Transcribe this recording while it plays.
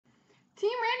Team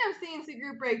Random C&C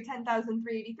Group Break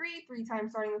 10,383, 3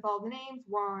 times starting with all the names.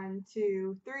 1,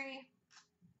 2, 3.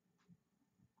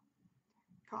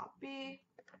 Copy.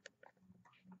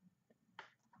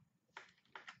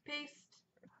 Paste.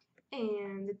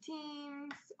 And the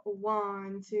teams.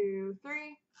 1, 2,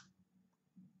 3.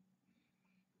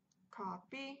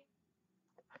 Copy.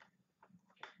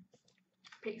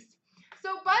 Paste.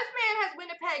 So Buzzman has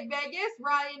Winnipeg, Vegas,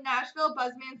 Ryan, Nashville,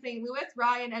 Buzzman, St. Louis,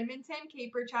 Ryan, Edmonton,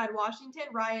 Caper, Chad, Washington,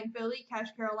 Ryan, Philly, Cash,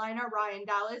 Carolina, Ryan,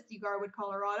 Dallas, D. Garwood,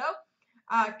 Colorado,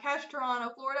 Cash,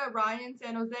 Toronto, Florida, Ryan,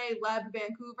 San Jose, Leb,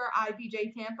 Vancouver,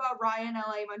 IPJ, Tampa, Ryan,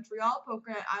 LA, Montreal,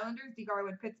 Pokernet Islanders, D.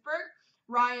 Garwood, Pittsburgh,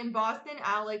 Ryan, Boston,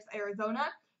 Alex, Arizona,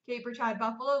 Caper, Chad,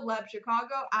 Buffalo, Leb,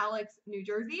 Chicago, Alex, New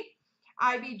Jersey.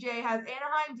 IBJ has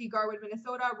Anaheim, D. Garwood,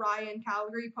 Minnesota, Ryan,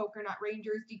 Calgary, Pokernut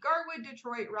Rangers, D. Garwood,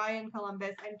 Detroit, Ryan,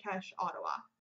 Columbus, and Kesh, Ottawa.